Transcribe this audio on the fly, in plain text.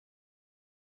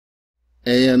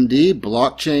AMD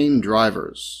blockchain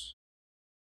drivers.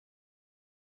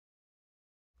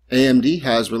 AMD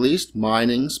has released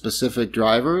mining-specific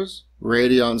drivers,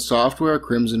 Radeon Software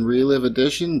Crimson ReLive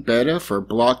Edition Beta for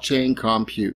blockchain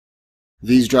compute.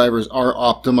 These drivers are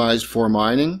optimized for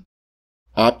mining,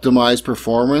 optimized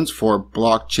performance for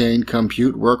blockchain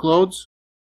compute workloads.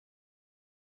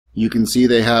 You can see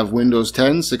they have Windows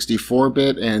 10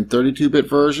 64-bit and 32-bit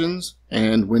versions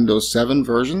and Windows 7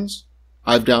 versions.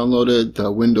 I've downloaded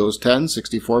the Windows 10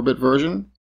 64-bit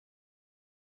version.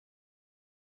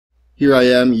 Here I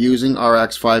am using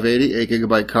RX 580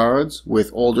 8GB cards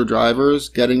with older drivers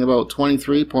getting about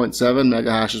 23.7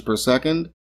 megahashes per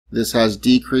second. This has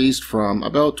decreased from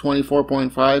about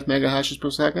 24.5 megahashes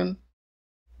per second.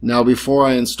 Now before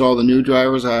I install the new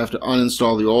drivers, I have to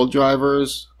uninstall the old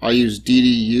drivers. I use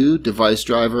DDU, Device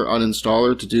Driver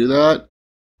Uninstaller, to do that.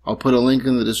 I'll put a link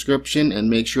in the description and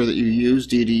make sure that you use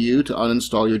DDU to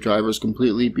uninstall your drivers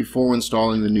completely before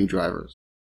installing the new drivers.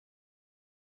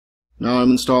 Now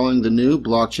I'm installing the new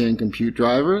blockchain compute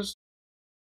drivers.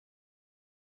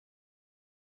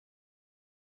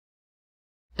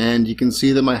 And you can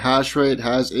see that my hash rate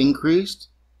has increased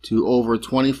to over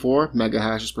 24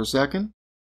 megahashes per second.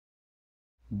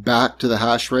 Back to the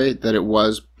hash rate that it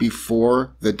was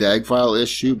before the DAG file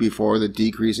issue, before the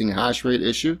decreasing hash rate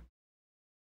issue.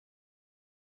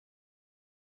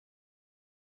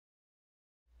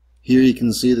 Here you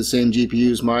can see the same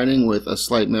GPUs mining with a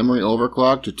slight memory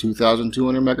overclock to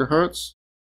 2200 MHz.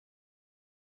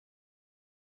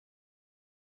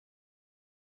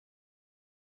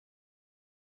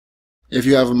 If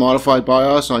you have a modified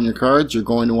BIOS on your cards, you're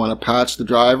going to want to patch the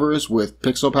drivers with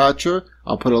Pixel Patcher.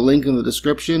 I'll put a link in the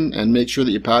description, and make sure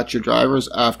that you patch your drivers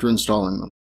after installing them.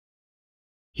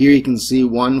 Here you can see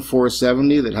one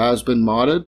 470 that has been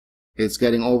modded. It's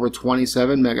getting over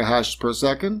 27 megahashes per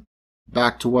second,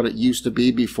 back to what it used to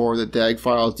be before the DAG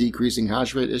file decreasing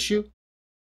hash rate issue.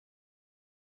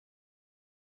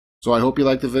 So I hope you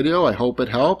liked the video, I hope it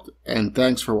helped, and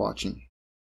thanks for watching.